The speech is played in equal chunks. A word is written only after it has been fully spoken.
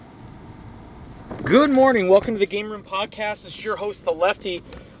Good morning. Welcome to the Game Room Podcast. This is your host, The Lefty.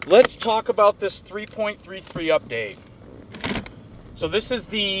 Let's talk about this 3.33 update. So this is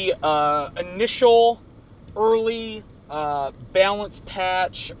the initial early balance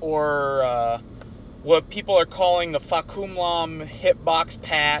patch, or what people are calling the Fakumlam hitbox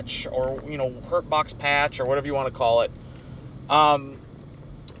patch, or hurtbox patch, or whatever you want to call it.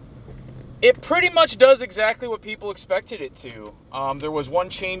 It pretty much does exactly what people expected it to. There was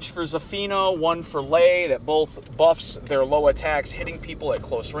one change for Zafina, one for Lei, that both buffs their low attacks, hitting people at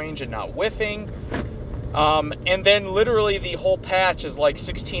close range and not whiffing. And then literally the whole patch is like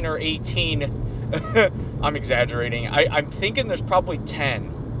 16 or 18. I'm exaggerating. I'm thinking there's probably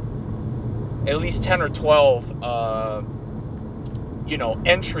 10. At least 10 or 12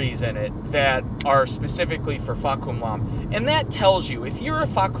 entries in it that are specifically for Fakumlam. And that tells you, if you're a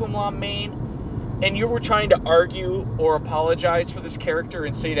Fakumlam main and you were trying to argue or apologize for this character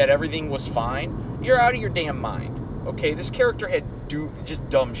and say that everything was fine, you're out of your damn mind. Okay, this character had just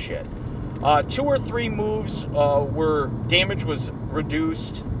dumb shit. 2 or 3 moves where damage was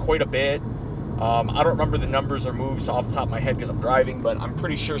reduced quite a bit. I don't remember the numbers or moves off the top of my head because I'm driving, but I'm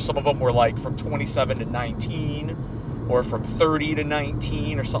pretty sure some of them were like from 27 to 19. Or from 30 to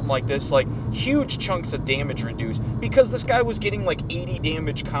 19 or something like this. Like, huge chunks of damage reduced because this guy was getting like 80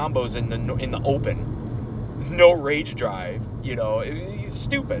 damage combos in the open. No rage drive, he's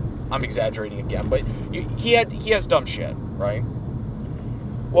stupid. I'm exaggerating again, but he has dumb shit, right?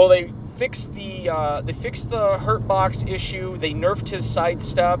 Well, they fixed the hurt box issue. They nerfed his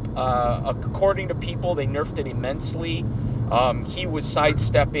sidestep. According to people, they nerfed it immensely. He was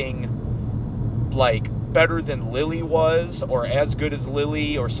sidestepping like better than Lily was, or as good as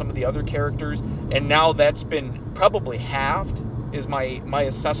Lily or some of the other characters, and now that's been probably halved, is my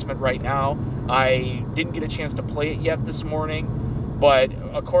assessment right now. I didn't get a chance to play it yet this morning, but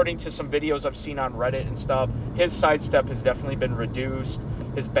according to some videos I've seen on Reddit and stuff, his sidestep has definitely been reduced.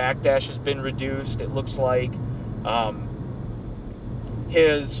 His backdash has been reduced, it looks like.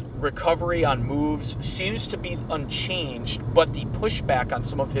 His recovery on moves seems to be unchanged, but the pushback on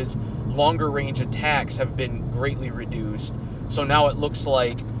some of his longer range attacks have been greatly reduced. So now it looks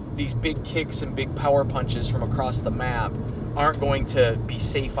like these big kicks and big power punches from across the map aren't going to be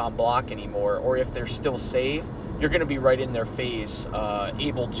safe on block anymore, or if they're still safe, you're going to be right in their face,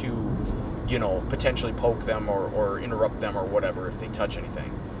 able to, potentially poke them or interrupt them or whatever if they touch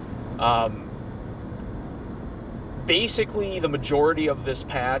anything. Basically, the majority of this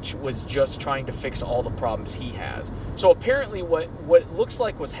patch was just trying to fix all the problems he has. So apparently what it looks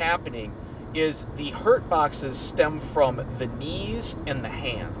like was happening is the hurt boxes stem from the knees and the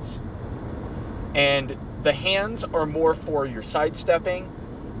hands. And the hands are more for your sidestepping.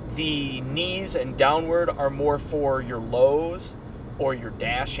 The knees and downward are more for your lows or your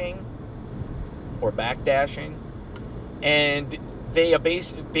dashing or back dashing. And they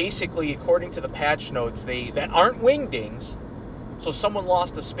basically, according to the patch notes, that aren't wingdings. So someone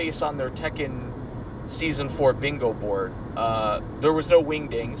lost a space on their Tekken Season 4 bingo board. There was no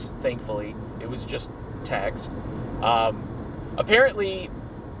wingdings, thankfully. It was just text. Apparently,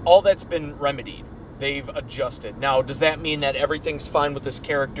 all that's been remedied. They've adjusted. Now, does that mean that everything's fine with this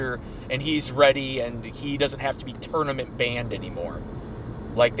character and he's ready and he doesn't have to be tournament banned anymore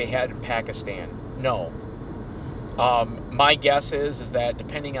like they had in Pakistan? No. My guess is that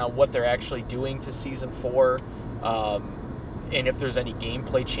depending on what they're actually doing to Season 4, and if there's any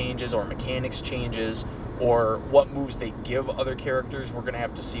gameplay changes or mechanics changes, or what moves they give other characters, we're going to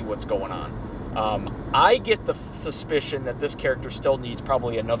have to see what's going on. I get the suspicion that this character still needs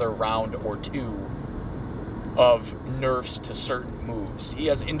probably another round or 2 of nerfs to certain moves. He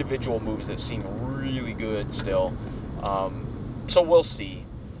has individual moves that seem really good still. So we'll see.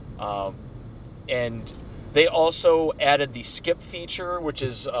 And they also added the skip feature, which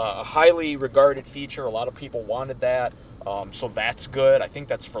is a highly regarded feature. A lot of people wanted that, so that's good. I think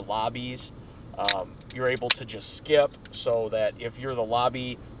that's for lobbies. You're able to just skip, so that if you're the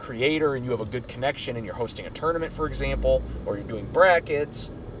lobby creator and you have a good connection and you're hosting a tournament, for example, or you're doing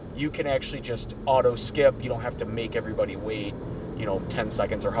brackets, you can actually just auto skip. You don't have to make everybody wait, 10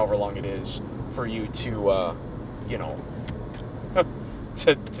 seconds or however long it is for you to,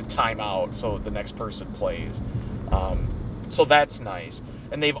 to time out so the next person plays. So that's nice.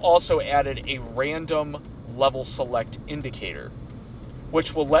 And they've also added a random level select indicator,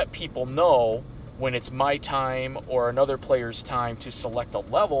 which will let people know when it's my time or another player's time to select a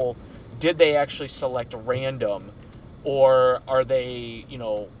level, did they actually select random, or are they,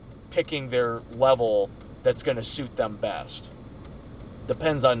 picking their level that's going to suit them best?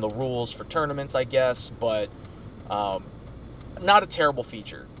 Depends on the rules for tournaments, I guess, but not a terrible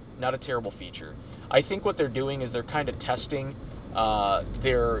feature. Not a terrible feature. I think what they're doing is they're kind of testing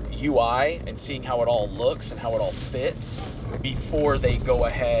their UI and seeing how it all looks and how it all fits before they go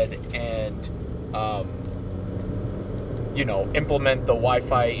ahead and implement the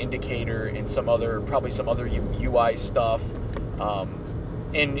Wi-Fi indicator and probably some other UI stuff. And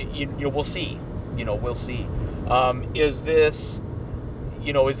we'll see. We'll see. Is this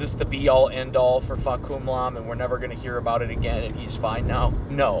the be all end all for Fakumlam and we're never going to hear about it again and he's fine now?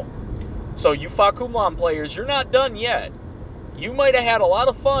 No. So you Fakumlam players, you're not done yet. You might have had a lot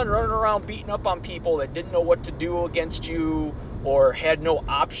of fun running around beating up on people that didn't know what to do against you or had no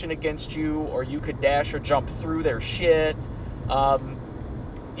option against you, or you could dash or jump through their shit.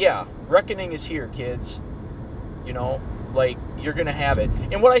 Yeah, reckoning is here, kids. You're going to have it.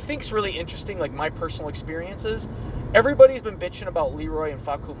 And what I think is really interesting, like my personal experiences, everybody's been bitching about Leroy and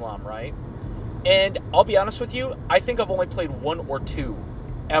Fakumlam, right? And I'll be honest with you, I think I've only played one or two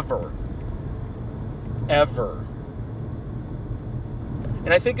ever.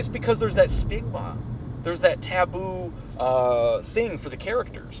 And I think it's because there's that stigma. There's that taboo thing for the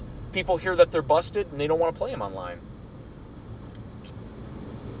characters. People hear that they're busted and they don't want to play them online.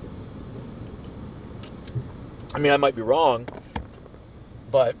 I mean, I might be wrong,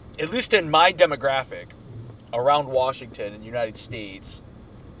 but at least in my demographic, around Washington and the United States,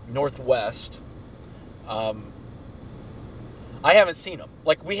 Northwest, I haven't seen them.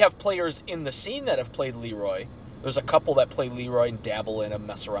 Like, we have players in the scene that have played Leroy. There's a couple that play Leroy and dabble in him,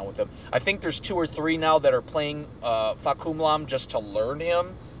 mess around with him. I think there's 2 or 3 now that are playing Fakumlam just to learn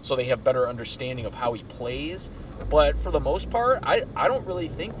him, so they have better understanding of how he plays. But for the most part, I don't really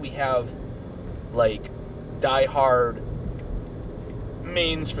think we have, die-hard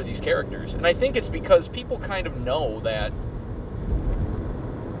mains for these characters. And I think it's because people kind of know that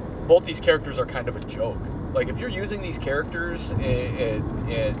both these characters are kind of a joke. Like, if you're using these characters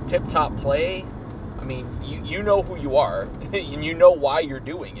in tip-top play, I mean, you know who you are, and you know why you're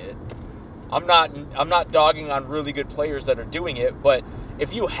doing it. I'm not dogging on really good players that are doing it, but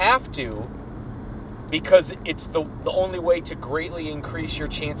if you have to, because it's the only way to greatly increase your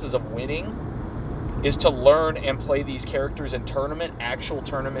chances of winning is to learn and play these characters in actual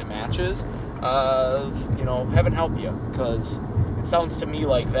tournament matches, heaven help you, because it sounds to me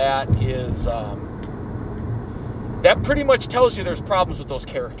like that is... that pretty much tells you there's problems with those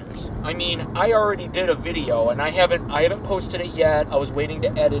characters. I mean, I already did a video, and I haven't posted it yet. I was waiting to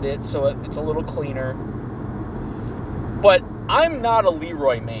edit it, so it's a little cleaner. But I'm not a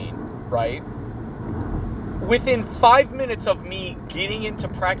Leroy main, right? Within 5 minutes of me getting into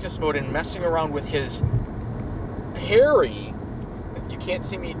practice mode and messing around with his parry, you can't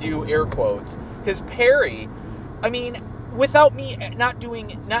see me do air quotes, his parry, I mean... without me not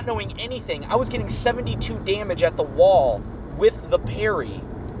knowing anything, I was getting 72 damage at the wall with the parry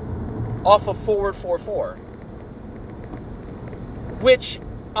off of forward 4-4. Which,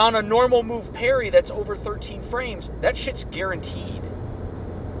 on a normal move parry that's over 13 frames, that shit's guaranteed.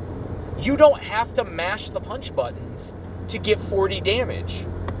 You don't have to mash the punch buttons to get 40 damage.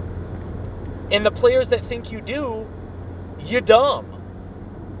 And the players that think you do, you dumb.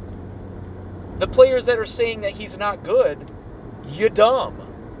 The players that are saying that he's not good, you're dumb.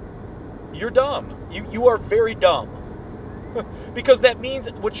 You're dumb. You are very dumb. Because that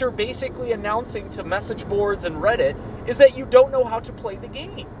means what you're basically announcing to message boards and Reddit is that you don't know how to play the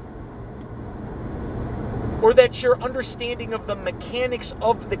game. Or that your understanding of the mechanics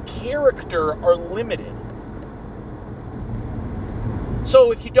of the character are limited.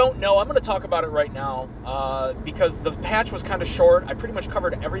 So if you don't know, I'm going to talk about it right now because the patch was kind of short. I pretty much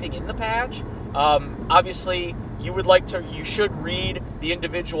covered everything in the patch. Obviously, you should read the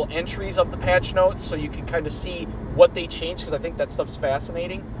individual entries of the patch notes so you can kind of see what they changed, because I think that stuff's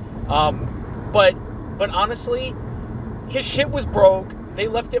fascinating. But honestly, his shit was broke. They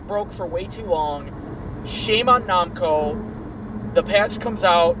left it broke for way too long. Shame on Namco. The patch comes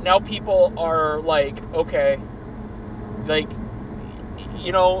out. Now people are like, okay,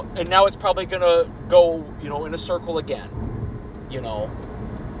 and now it's probably gonna go, in a circle again.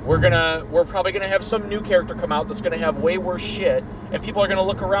 We're probably gonna have some new character come out that's gonna have way worse shit, and people are gonna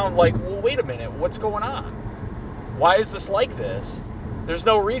look around like, well, wait a minute, what's going on? Why is this like this? There's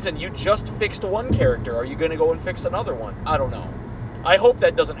no reason. You just fixed one character. Are you gonna go and fix another one? I don't know. I hope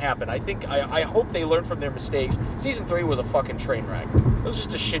that doesn't happen. I hope they learn from their mistakes. Season 3 was a fucking train wreck. It was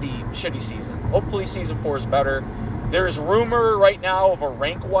just a shitty season. Hopefully Season 4 is better. There's rumor right now of a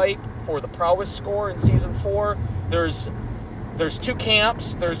rank wipe for the prowess score in Season 4. There's 2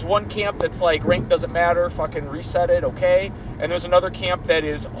 camps. There's one camp that's like, rank doesn't matter, fucking reset it, okay? And there's another camp that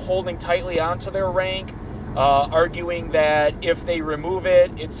is holding tightly onto their rank. arguing that if they remove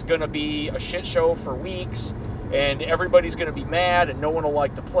it, it's going to be a shit show for weeks, and everybody's going to be mad, and no one will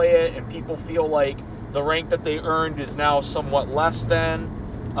like to play it, and people feel like the rank that they earned is now somewhat less than.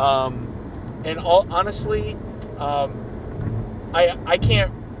 Honestly, I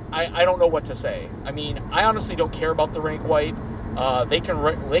can't. I don't know what to say. I mean, I honestly don't care about the rank wipe. They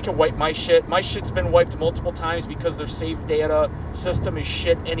can wipe my shit. My shit's been wiped multiple times because their save data system is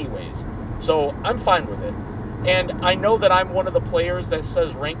shit anyways. So I'm fine with it. And I know that I'm one of the players that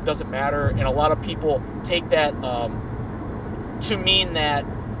says rank doesn't matter, and a lot of people take that to mean that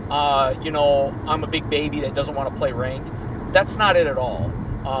I'm a big baby that doesn't want to play ranked. That's not it at all.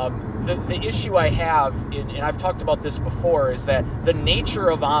 The issue I have, and I've talked about this before, is that the nature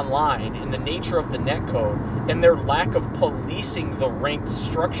of online and the nature of the netcode and their lack of policing the ranked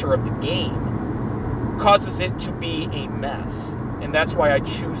structure of the game causes it to be a mess. And that's why I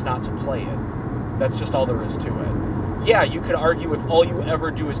choose not to play it. That's just all there is to it. Yeah, you could argue if all you ever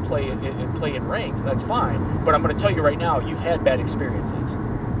do is play in ranked, that's fine. But I'm going to tell you right now, you've had bad experiences.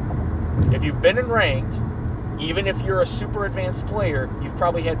 If you've been in ranked, even if you're a super advanced player, you've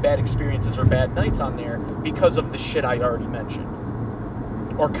probably had bad experiences or bad nights on there because of the shit I already mentioned.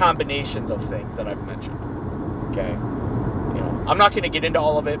 Or combinations of things that I've mentioned. Okay? I'm not going to get into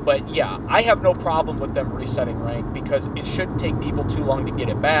all of it, but yeah, I have no problem with them resetting rank because it shouldn't take people too long to get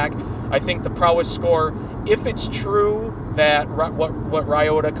it back. I think the prowess score, if it's true that what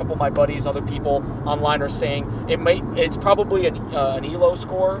Ryota, a couple of my buddies, other people online are saying, it's probably an ELO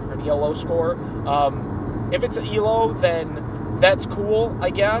score, an ELO score. If it's an ELO, then that's cool, I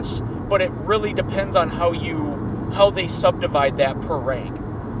guess, but it really depends on how they subdivide that per rank.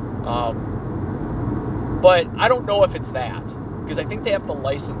 But I don't know if it's that, because I think they have to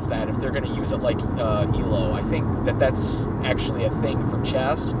license that if they're going to use it like ELO. I think that's actually a thing for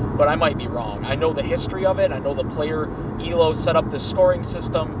chess, but I might be wrong. I know the history of it. I know the player ELO set up this scoring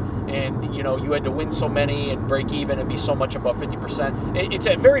system, and you had to win so many and break even and be so much above 50%. It's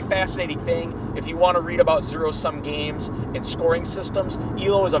a very fascinating thing. If you want to read about zero-sum games and scoring systems,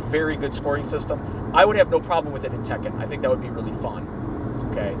 ELO is a very good scoring system. I would have no problem with it in Tekken. I think that would be really fun.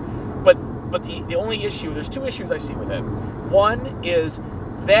 Okay, but the only issue, there's two issues I see with it. One is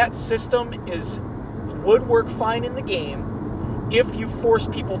that system would work fine in the game if you force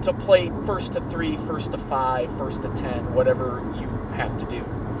people to play first to 3, first to 5, first to 10, whatever you have to do.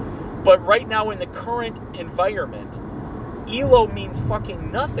 But right now in the current environment, ELO means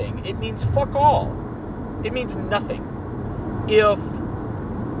fucking nothing. It means fuck all. It means nothing. If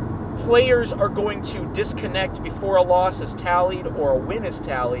players are going to disconnect before a loss is tallied or a win is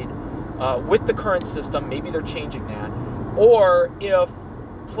tallied, with the current system, maybe they're changing that, or if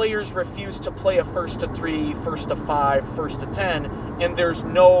players refuse to play a first to 3, first to 5, first to 10, and there's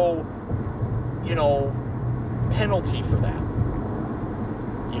no, penalty for that.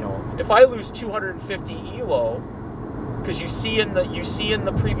 If I lose 250 ELO, because you see in the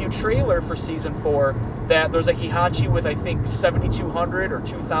preview trailer for season 4 that there's a Hihachi with I think 7,200 or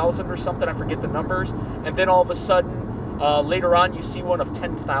 2,000 or something, I forget the numbers, and then all of a sudden later on you see one of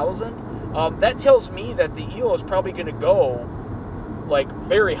 10,000. That tells me that the ELO is probably going to go like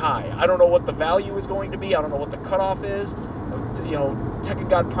very high. I don't know what the value is going to be. I don't know what the cutoff is. Tekken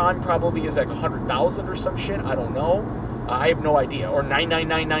God Prime probably is like 100,000 or some shit. I don't know. I have no idea. Or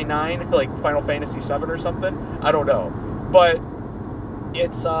 99999 like Final Fantasy 7 or something. I don't know. But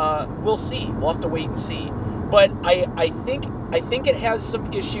it's we'll see. We'll have to wait and see. But I think it has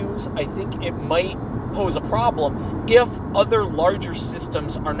some issues. I think it might pose a problem if other larger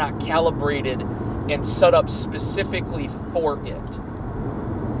systems are not calibrated and set up specifically for it.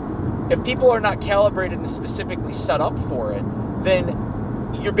 If people are not calibrated and specifically set up for it,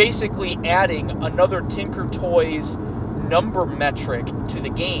 then you're basically adding another Tinker Toys number metric to the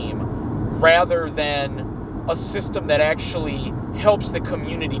game rather than a system that actually helps the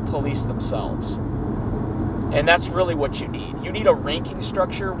community police themselves. And that's really what you need. You need a ranking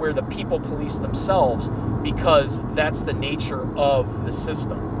structure where the people police themselves, because that's the nature of the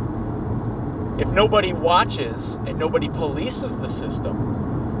system. If nobody watches and nobody polices the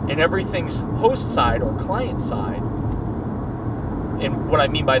system, and everything's host side or client side, and what I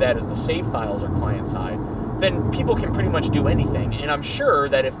mean by that is the save files are client side, then people can pretty much do anything. And I'm sure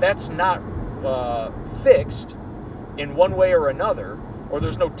that if that's not fixed in one way or another, or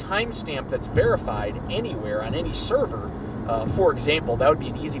there's no timestamp that's verified anywhere on any server, for example, that would be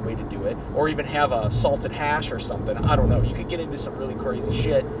an easy way to do it, or even have a salted hash or something. I don't know. You could get into some really crazy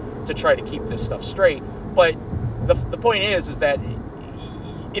shit to try to keep this stuff straight. But the point is that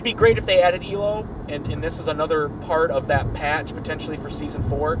it'd be great if they added ELO, and this is another part of that patch potentially for Season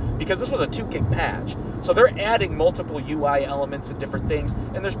 4, because this was a 2 gig patch. So they're adding multiple UI elements and different things,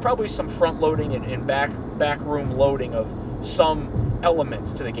 and there's probably some front loading and back room loading of some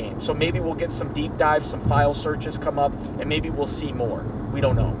elements to the game. So maybe we'll get some deep dives, some file searches come up, and maybe we'll see more. We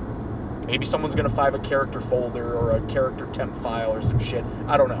don't know. Maybe someone's going to find a character folder or a character temp file or some shit.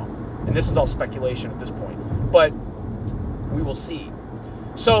 I don't know. And this is all speculation at this point. But we will see.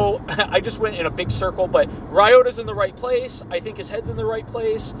 So I just went in a big circle, but Ryota's in the right place. I think his head's in the right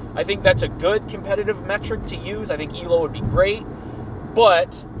place. I think that's a good competitive metric to use. I think Elo would be great.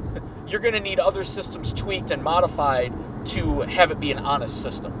 But you're going to need other systems tweaked and modified to have it be an honest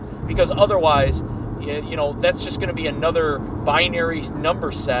system. Because otherwise, you know, that's just going to be another binary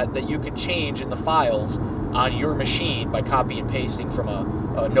number set that you could change in the files on your machine by copy and pasting from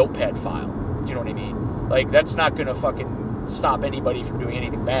a notepad file. Do you know what I mean? Like, that's not going to fucking stop anybody from doing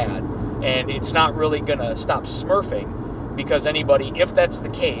anything bad. And it's not really going to stop smurfing, because anybody, if that's the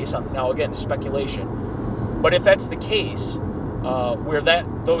case, now again, speculation, but if that's the case, where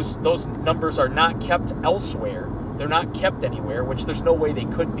those numbers are not kept elsewhere, they're not kept anywhere, which there's no way they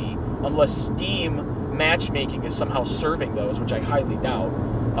could be unless Steam matchmaking is somehow serving those, which I highly doubt.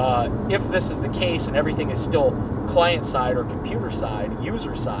 If this is the case and everything is still client side or computer side,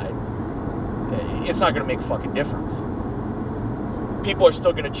 user side, it's not going to make a fucking difference. People are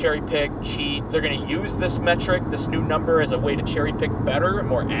still going to cherry pick, cheat. They're going to use this metric, this new number, as a way to cherry pick better and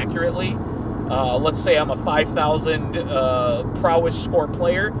more accurately. Let's say I'm a 5,000 prowess score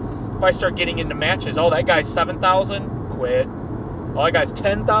player. If I start getting into matches, oh, that guy's 7,000, quit. Oh, that guy's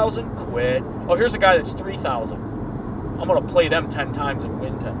 10,000, quit. Oh, here's a guy that's 3,000. I'm going to play them 10 times and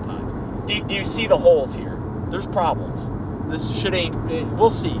win 10 times. Do you see the holes here? There's problems. This shit ain't...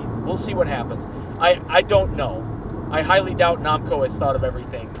 We'll see. We'll see what happens. I don't know. I highly doubt Namco has thought of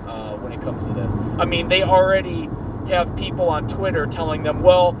everything when it comes to this. I mean, they already have people on Twitter telling them,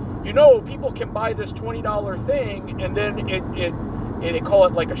 well, you know, people can buy this $20 thing, and then they call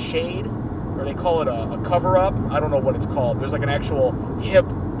it like a shade, or they call it a cover-up. I don't know what it's called. There's like an actual hip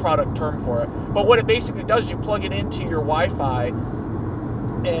product term for it. But what it basically does, you plug it into your Wi-Fi,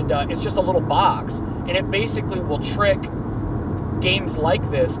 and it's just a little box, and it basically will trick games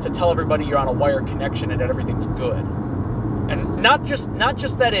like this to tell everybody you're on a wired connection and that everything's good. And not just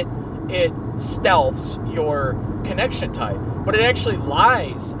that it stealths your connection type, but it actually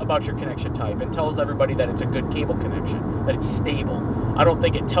lies about your connection type and tells everybody that it's a good cable connection, that it's stable. I don't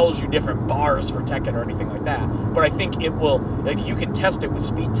think it tells you different bars for Tekken or anything like that, but I think it will, like, you can test it with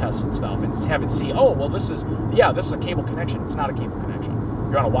speed tests and stuff and have it see, oh, well, this is a cable connection. It's not a cable connection.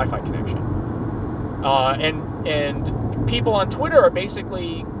 You're on a Wi-Fi connection. And people on Twitter are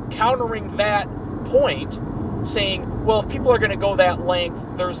basically countering that point, saying, well, if people are going to go that length,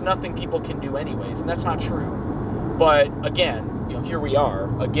 there's nothing people can do anyways, and that's not true. But again, you know, here we are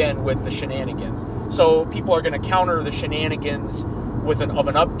again with the shenanigans. So people are going to counter the shenanigans of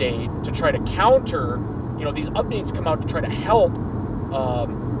an update to try to counter. You know, these updates come out to try to help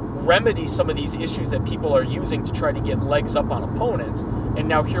remedy some of these issues that people are using to try to get legs up on opponents. And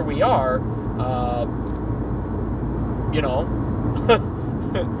now here we are, you know,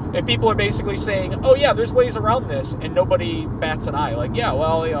 and people are basically saying, oh yeah, there's ways around this, and nobody bats an eye. Like, yeah,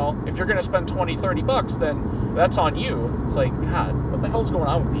 well, you know, if you're going to spend $20-$30, then that's on you. It's like, God, what the hell's going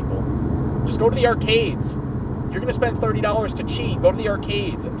on with people? Just go to the arcades. If you're going to spend $30 to cheat, go to the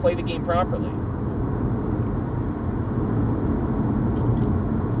arcades and play the game properly.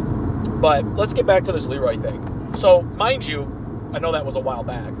 But let's get back to this Leroy thing. So, mind you, I know that was a while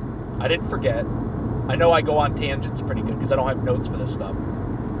back. I didn't forget. I know I go on tangents pretty good because I don't have notes for this stuff.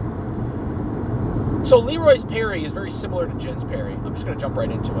 So Leroy's parry is very similar to Jin's parry. I'm just going to jump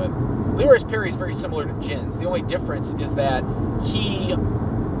right into it. Leroy's parry is very similar to Jin's. The only difference is that he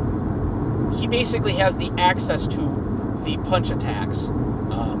basically has the access to the punch attacks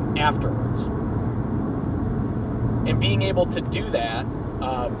afterwards. And being able to do that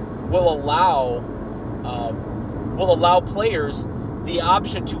will allow players the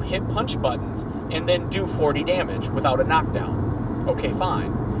option to hit punch buttons and then do 40 damage without a knockdown. Okay,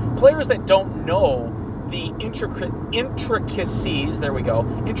 fine. Players that don't know the intricacies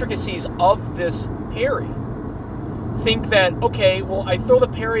of this parry think that, okay, well, I throw the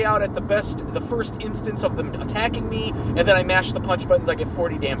parry out at the first instance of them attacking me, and then I mash the punch buttons, I get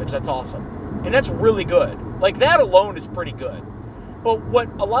 40 damage. That's awesome. And that's really good. Like, that alone is pretty good. But what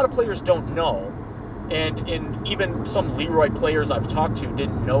a lot of players don't know, and even some Leroy players I've talked to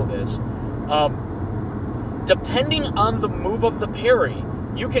didn't know this, depending on the move of the parry,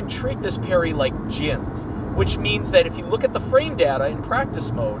 you can treat this parry like Jin's, which means that if you look at the frame data in practice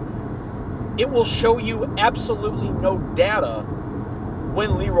mode, it will show you absolutely no data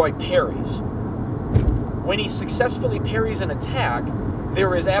when Leroy parries. When he successfully parries an attack,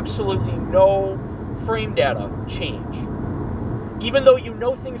 there is absolutely no frame data change. Even though you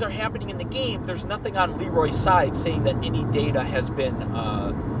know things are happening in the game, there's nothing on Leroy's side saying that any data has been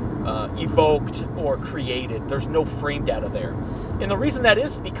evoked or created. There's no frame data there. And the reason that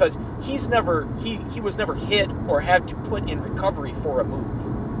is because he was never hit or had to put in recovery for a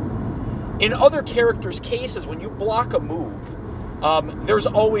move. In other characters' cases, when you block a move, there's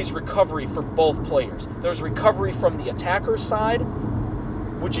always recovery for both players. There's recovery from the attacker's side,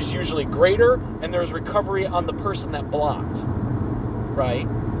 which is usually greater, and there's recovery on the person that blocked, right?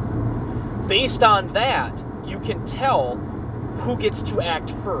 Based on that, you can tell who gets to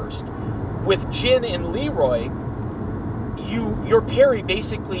act first. With Jin and Leroy, your parry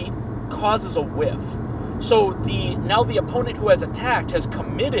basically causes a whiff. So now the opponent who has attacked has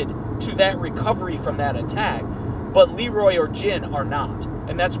committed to that recovery from that attack, but Leroy or Jin are not.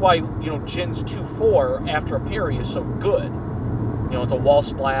 And that's why, Jin's 2-4 after a parry is so good. It's a wall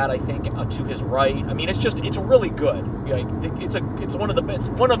splat, I think, to his right. I mean, it's really good. It's one of the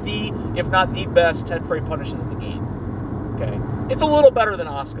best, if not the best 10-frame punishes in the game. Okay? It's a little better than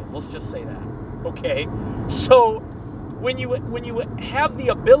Asuka's, let's just say that. Okay? So, when you have the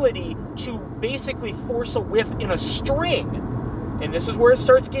ability to basically force a whiff in a string, and this is where it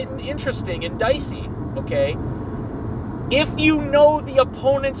starts getting interesting and dicey, okay? If you know the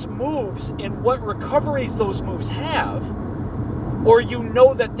opponent's moves and what recoveries those moves have, or you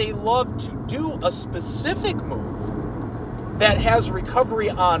know that they love to do a specific move that has recovery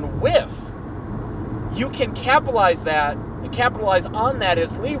on whiff, you can capitalize on that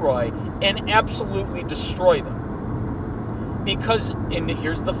as Leroy and absolutely destroy them. Because, and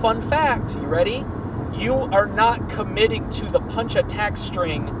here's the fun fact, you ready? You are not committing to the punch attack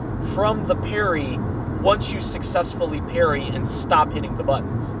string from the parry once you successfully parry and stop hitting the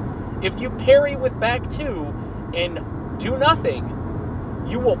buttons. If you parry with back 2 and do nothing,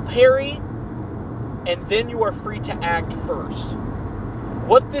 you will parry and then you are free to act first.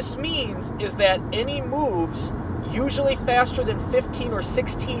 What this means is that any moves, usually faster than 15 or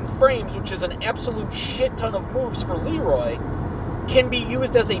 16 frames, which is an absolute shit ton of moves for Leroy, can be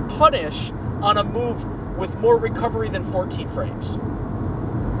used as a punish on a move with more recovery than 14 frames.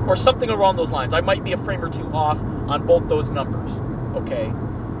 Or something along those lines. I might be a frame or two off on both those numbers, okay?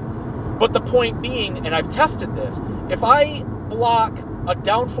 But the point being, and I've tested this, if I block a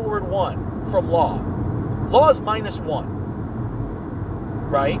down forward 1 from Law is -1,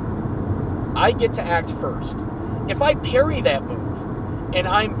 right? I get to act first. If I parry that move and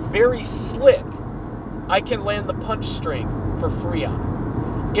I'm very slick, I can land the punch string for free on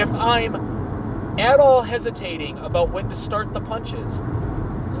it. If I'm at all hesitating about when to start the punches,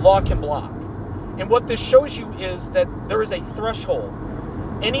 Law can block. And what this shows you is that there is a threshold.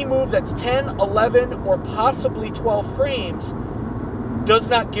 Any move that's 10, 11, or possibly 12 frames does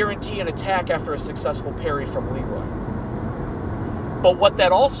not guarantee an attack after a successful parry from Leroy. But what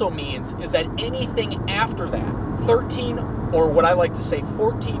that also means is that anything after that, 13, or what I like to say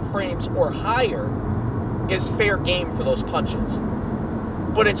 14 frames or higher, is fair game for those punches.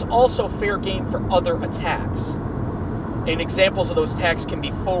 But it's also fair game for other attacks. And examples of those attacks can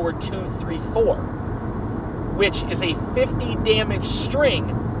be forward 2, 3, 4, which is a 50 damage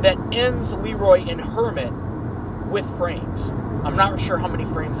string that ends Leroy and Hermit with frames. I'm not sure how many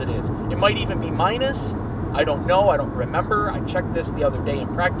frames it is. It might even be minus. I don't know. I don't remember. I checked this the other day in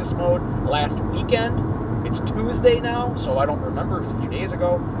practice mode last weekend. It's Tuesday now, so I don't remember. It was a few days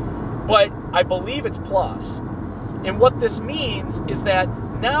ago. But I believe it's plus. And what this means is that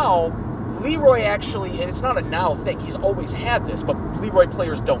now Leroy actually, and it's not a now thing, he's always had this, but Leroy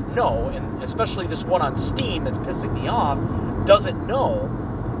players don't know, and especially this one on Steam that's pissing me off, doesn't know,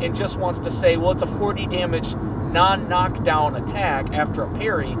 and just wants to say, well, it's a 40 damage non-knockdown attack after a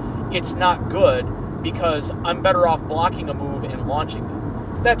parry. It's not good because I'm better off blocking a move and launching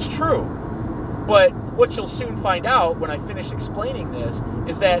it. That's true, but what you'll soon find out when I finish explaining this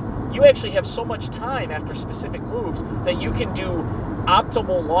is that you actually have so much time after specific moves that you can do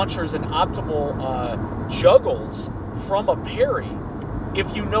optimal launchers and optimal juggles from a parry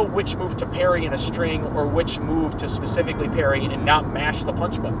if you know which move to parry in a string or which move to specifically parry and not mash the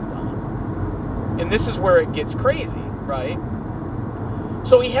punch buttons on. And this is where it gets crazy, right?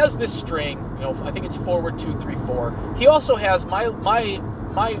 So he has this string, I think it's forward 2, 3, 4. He also has my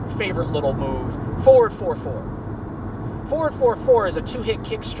favorite little move, forward 4, 4. Forward 4, 4 is a 2-hit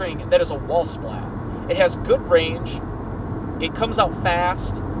kick string that is a wall splat. It has good range. It comes out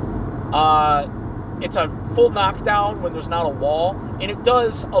fast. It's a full knockdown when there's not a wall, and it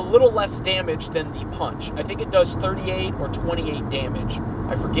does a little less damage than the punch. I think it does 38 or 28 damage.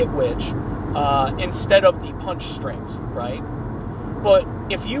 I forget which, instead of the punch strings, right? But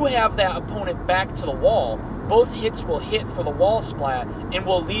if you have that opponent back to the wall, both hits will hit for the wall splat and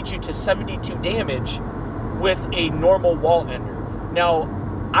will lead you to 72 damage with a normal wall ender. Now,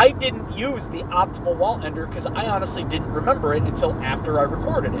 I didn't use the optimal wall ender because I honestly didn't remember it until after I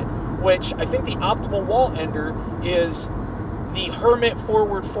recorded it, which I think the optimal wall ender is the Hermit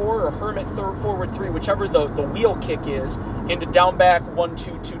forward 4 or Hermit forward 3, whichever the wheel kick is, into down back 1,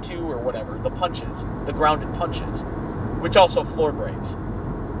 2, 2, 2 or whatever, the punches, the grounded punches, which also floor breaks,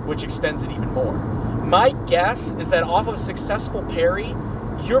 which extends it even more. My guess is that off of a successful parry,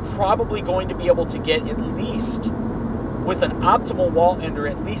 you're probably going to be able to get at least, with an optimal wall ender,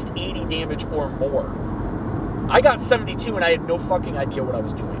 at least 80 damage or more. I got 72 and I had no fucking idea what I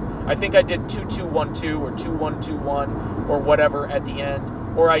was doing. I think I did 2-2-1-2 or 2-1-2-1 or whatever at the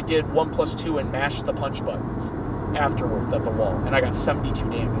end, or I did 1+2 and mashed the punch buttons afterwards at the wall, and I got 72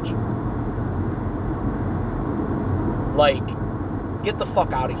 damage. Like, get the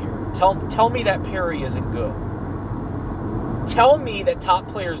fuck out of here. Tell me that parry isn't good. Tell me that top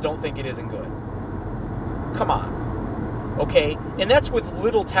players don't think it isn't good. Come on. Okay? And that's with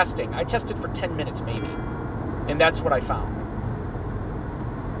little testing. I tested for 10 minutes maybe. And that's what I found.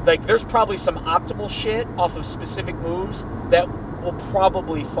 Like, there's probably some optimal shit off of specific moves that will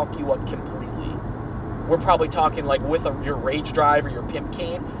probably fuck you up completely. We're probably talking, like, with your Rage Drive or your Pimp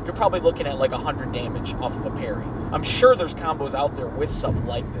Cane, you're probably looking at, like, 100 damage off of a parry. I'm sure there's combos out there with stuff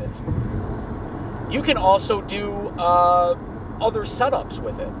like this. You can also do other setups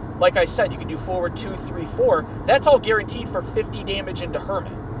with it. Like I said, you can do forward 2, 3, 4. That's all guaranteed for 50 damage into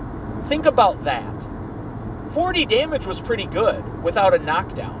Hermit. Think about that. 40 damage was pretty good without a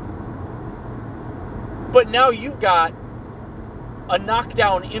knockdown. But now you've got a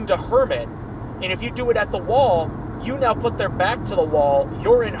knockdown into Hermit, and if you do it at the wall, you now put their back to the wall,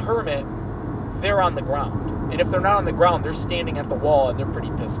 you're in Hermit, they're on the ground. And if they're not on the ground, they're standing at the wall and they're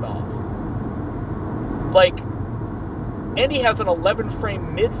pretty pissed off. Like, Andy has an 11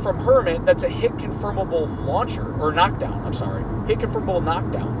 frame mid from Hermit that's a hit confirmable launcher, or knockdown, I'm sorry. Hit confirmable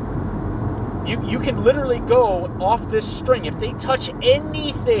knockdown. You can literally go off this string. If they touch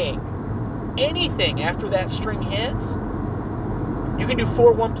anything after that string hits, you can do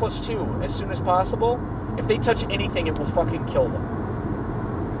 4-1+2 as soon as possible. If they touch anything, it will fucking kill them.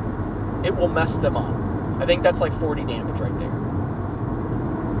 It will mess them up. I think that's like 40 damage right there.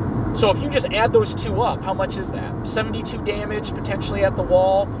 So if you just add those two up, how much is that? 72 damage potentially at the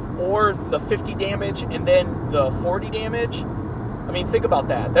wall, or the 50 damage and then the 40 damage? I mean, think about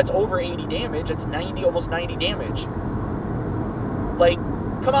that. That's over 80 damage. It's 90, almost 90 damage. Like,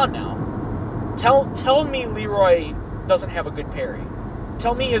 come on now. Tell me Leroy doesn't have a good parry.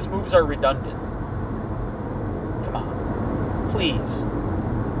 Tell me his moves are redundant. Come on. Please.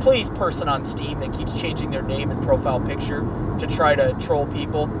 Please, person on Steam that keeps changing their name and profile picture to try to troll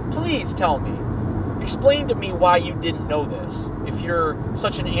people, please tell me. Explain to me why you didn't know this, if you're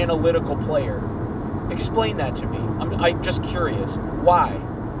such an analytical player. Explain that to me. I'm just curious. Why?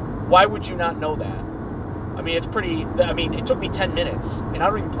 Why would you not know that? I mean, it took me 10 minutes, and I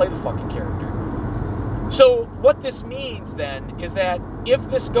don't even play the fucking character. So, what this means, then, is that if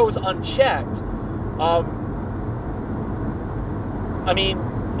this goes unchecked,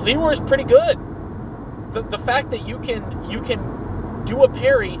 Leroy's pretty good. The fact that you can do a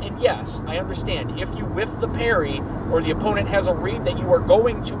parry, and yes, I understand, if you whiff the parry, or the opponent has a read that you are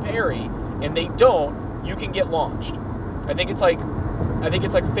going to parry, and they don't, you can get launched. I think it's like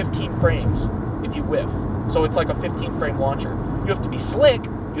 15 frames if you whiff. So it's like a 15 frame launcher. You have to be slick,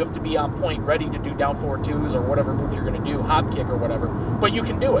 you have to be on point, ready to do down forward 2s or whatever move you're going to do, hop kick or whatever, but you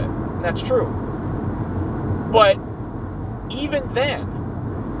can do it, and that's true. But even then,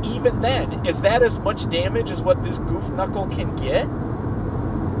 is that as much damage as what this goof knuckle can get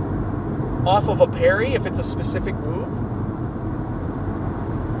off of a parry if it's a specific move?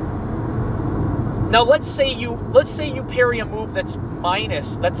 Now let's say you parry a move that's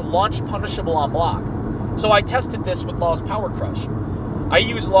launch punishable on block. So I tested this with Law's Power Crush. I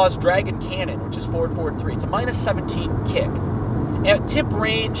use Law's Dragon Cannon, which is forward 3. It's a -17 kick. At tip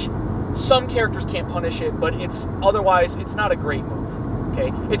range, some characters can't punish it, but it's not a great move.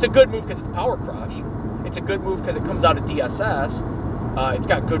 Okay, it's a good move because it's Power Crush. It's a good move because it comes out of DSS. It's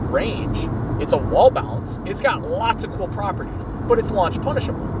got good range. It's a wall bounce. It's got lots of cool properties, but it's launch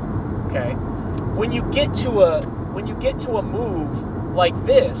punishable. Okay, when you get to a move like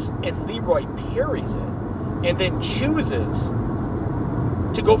this and Leroy parries it, and then chooses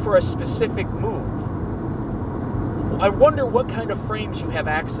to go for a specific move, I wonder what kind of frames you have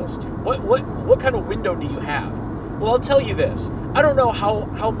access to. What kind of window do you have? Well, I'll tell you this. I don't know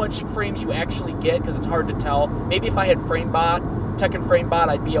how much frames you actually get because it's hard to tell. Maybe if I had Tekken FrameBot,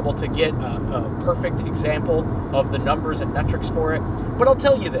 I'd be able to get a perfect example of the numbers and metrics for it. But I'll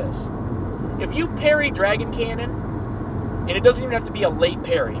tell you this. If you parry Dragon Cannon, and it doesn't even have to be a late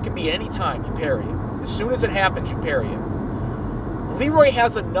parry. It can be any time you parry it. As soon as it happens, you parry it. Leroy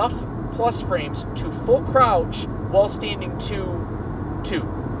has enough plus frames to full crouch while standing 2-2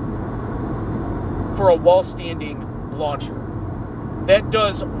 for a while standing launcher. That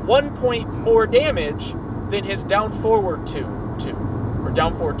does 1 point more damage than his down forward 2-2 or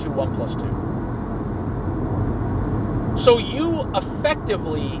down forward 2-1 plus 2. So you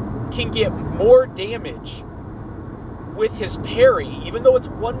effectively can get more damage with his parry, even though it's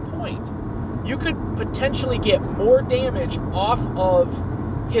 1 point. You could potentially get more damage off of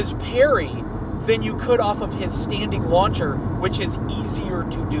his parry than you could off of his standing launcher, which is easier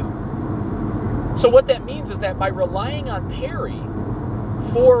to do. So what that means is that by relying on parry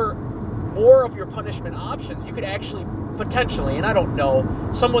for more of your punishment options, you could actually potentially, and I don't know,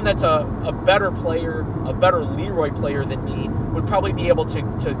 someone that's a better player, a better Leroy player than me, would probably be able to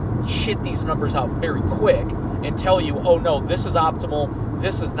shit these numbers out very quick and tell you, oh no, this is optimal,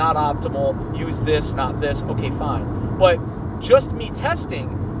 this is not optimal, use this, not this, okay, fine. But just me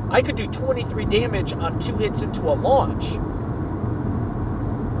testing, I could do 23 damage on 2 hits into a launch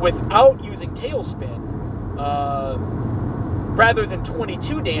without using Tailspin, rather than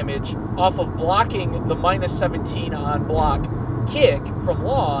 22 damage off of blocking the minus 17 on block kick from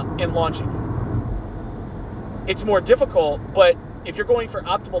Law and launching it. It's more difficult, but if you're going for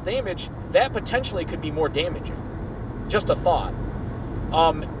optimal damage, that potentially could be more damaging. Just a thought.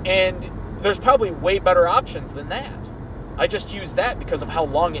 And there's probably way better options than that. I just use that because of how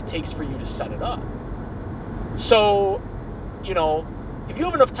long it takes for you to set it up. So, you know, if you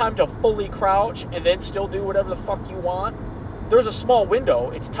have enough time to fully crouch and then still do whatever the fuck you want, there's a small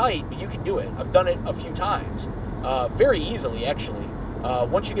window. It's tight, but you can do it. I've done it a few times. Very easily, actually.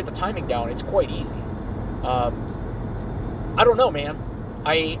 Once you get the timing down, it's quite easy. I don't know, man.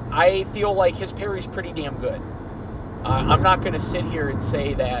 I feel like his parry's pretty damn good. I'm not going to sit here and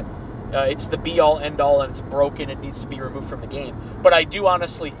say that it's the be-all, end-all, and it's broken and needs to be removed from the game. But I do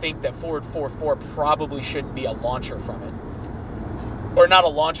honestly think that forward 4-4 probably shouldn't be a launcher from it. Or not a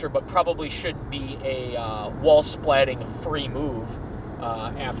launcher, but probably shouldn't be a wall-splatting free move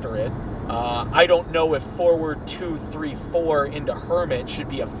after it. I don't know if forward 2-3-4 into Hermit should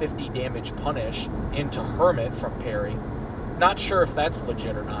be a 50 damage punish into Hermit from parry. Not sure if that's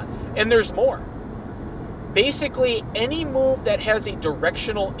legit or not. And there's more. Basically, any move that has a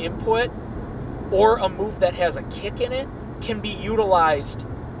directional input or a move that has a kick in it can be utilized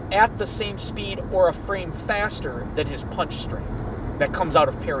at the same speed or a frame faster than his punch string that comes out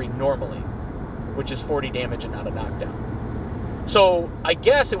of parry normally, which is 40 damage and not a knockdown. So I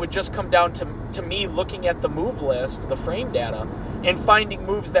guess it would just come down to me looking at the move list, the frame data, and finding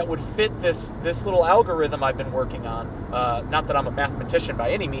moves that would fit this little algorithm I've been working on. Not that I'm a mathematician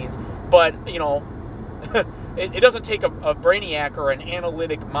by any means, but, you know, it doesn't take a brainiac or an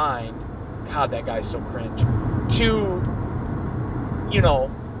analytic mind, God, that guy's so cringe, to, you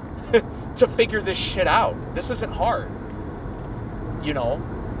know, to figure this shit out. This isn't hard. You know,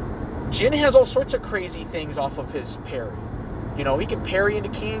 Jin has all sorts of crazy things off of his parry. You know, he can parry into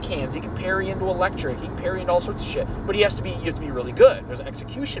cans, he can parry into electric, he can parry into all sorts of shit. But you have to be really good. There's an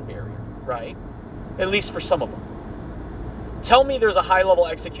execution barrier, right? At least for some of them. Tell me there's a high-level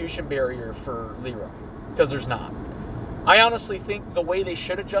execution barrier for Leroy, because there's not. I honestly think the way they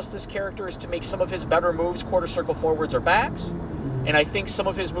should adjust this character is to make some of his better moves quarter circle forwards or backs, and I think some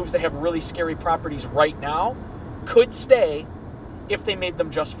of his moves that have really scary properties right now could stay if they made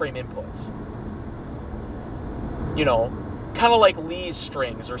them just frame inputs. You know, kind of like Lee's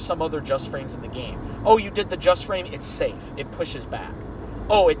strings or some other just frames in the game. Oh, you did the just frame, it's safe. It pushes back.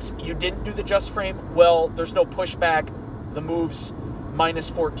 Oh, you didn't do the just frame, well, there's no pushback. The move's minus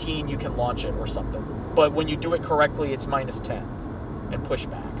 14, you can launch it or something. But when you do it correctly, it's minus 10 and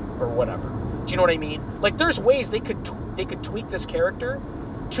pushback or whatever. Do you know what I mean? Like, there's ways they could tweak this character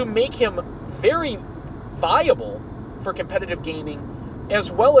to make him very viable for competitive gaming,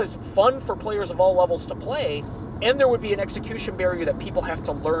 as well as fun for players of all levels to play, and there would be an execution barrier that people have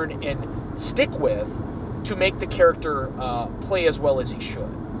to learn and stick with to make the character play as well as he should,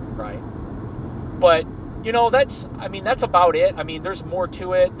 right? But, you know, that's about it. I mean, there's more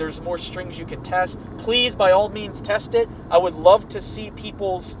to it. There's more strings you can test. Please, by all means, test it. I would love to see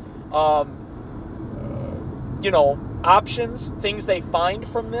people's, you know, options, things they find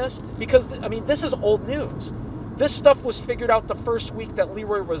from this, because, I mean, this is old news. This stuff was figured out the first week that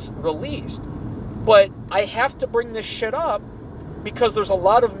Leroy was released. But I have to bring this shit up because there's a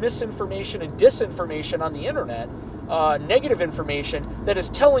lot of misinformation and disinformation on the internet, negative information that is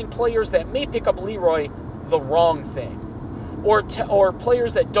telling players that may pick up Leroy the wrong thing. Or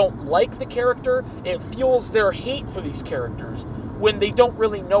players that don't like the character, it fuels their hate for these characters when they don't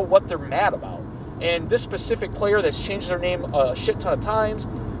really know what they're mad about. And this specific player that's changed their name a shit ton of times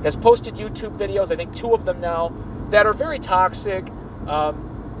has posted YouTube videos, I think 2 of them now, that are very toxic.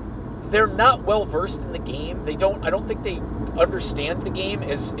 They're not well versed in the game. I don't think they understand the game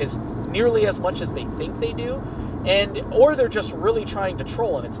as nearly as much as they think they do. Or they're just really trying to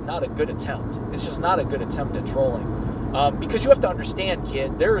troll, and it's not a good attempt. It's just not a good attempt at trolling. Because you have to understand,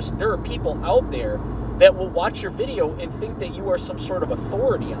 kid, there are people out there that will watch your video and think that you are some sort of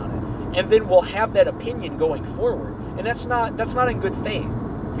authority on it, and then will have that opinion going forward. And that's not in good faith.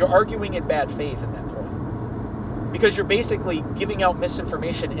 You're arguing in bad faith at that point. Because you're basically giving out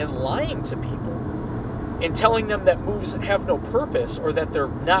misinformation and lying to people and telling them that moves have no purpose or that they're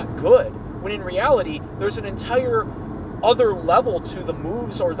not good, when in reality, there's an entire other level to the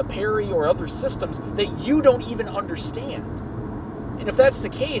moves or the parry or other systems that you don't even understand. And if that's the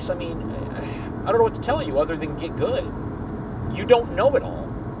case, I mean, I don't know what to tell you other than get good. You don't know it all.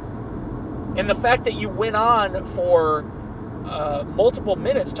 And the fact that you went on for multiple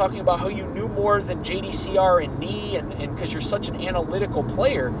minutes talking about how you knew more than JDCR and Knee and because you're such an analytical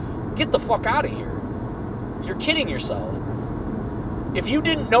player, get the fuck out of here. You're kidding yourself. If you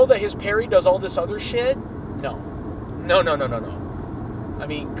didn't know that his parry does all this other shit, no. I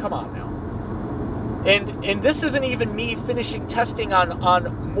mean, come on now. And this isn't even me finishing testing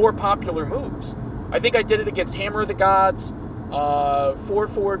on more popular moves. I think I did it against Hammer of the Gods,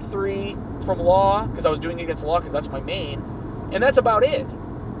 forward 3 from Law, because I was doing it against Law because that's my main, and that's about it.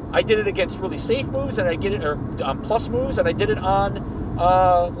 I did it against really safe moves, and I did it on plus moves, and I did it on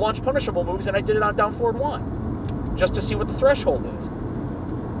launch punishable moves, and I did it on down forward 1, just to see what the threshold is.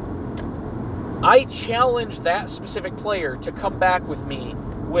 I challenged that specific player to come back with me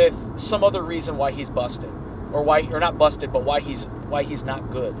with some other reason why he's busted, or not busted, but why he's not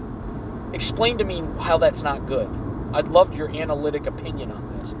good. Explain to me how that's not good. I'd love your analytic opinion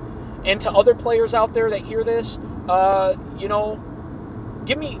on this. And to other players out there that hear this,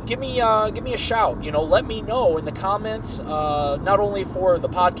 give me a shout. Let me know in the comments. Not only for the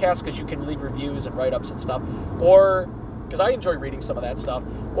podcast, because you can leave reviews and write-ups and stuff, or because I enjoy reading some of that stuff.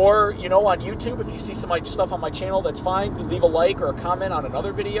 Or, on YouTube, if you see some of my stuff on my channel, that's fine. You leave a like or a comment on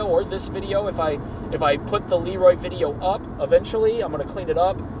another video or this video. If I put the Leroy video up eventually, I'm going to clean it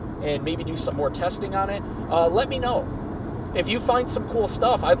up and maybe do some more testing on it. Let me know. If you find some cool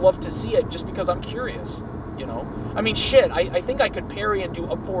stuff, I'd love to see it just because I'm curious, I mean, shit, I think I could parry and do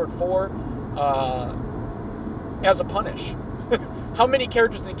up forward 4 as a punish. How many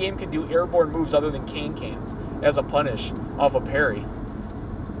characters in the game can do airborne moves other than cane cans as a punish off a parry?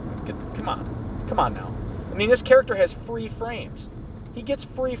 Come on now. I mean, this character has free frames. He gets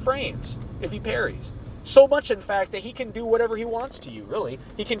free frames if he parries. So much, in fact, that he can do whatever he wants to you, really.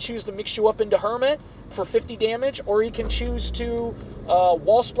 He can choose to mix you up into Hermit for 50 damage, or he can choose to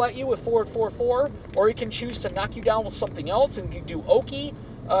wall splat you with forward 4/4, or he can choose to knock you down with something else and do Oki.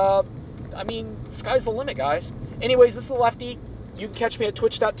 I mean, sky's the limit, guys. Anyways, this is the Lefty. You can catch me at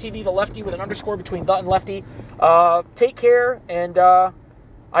twitch.tv, the Lefty, with an underscore between the and Lefty. Take care, and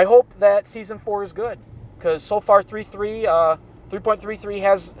I hope that Season 4 is good, because so far 3.33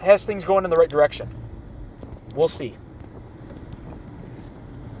 has things going in the right direction. We'll see.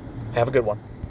 Have a good one.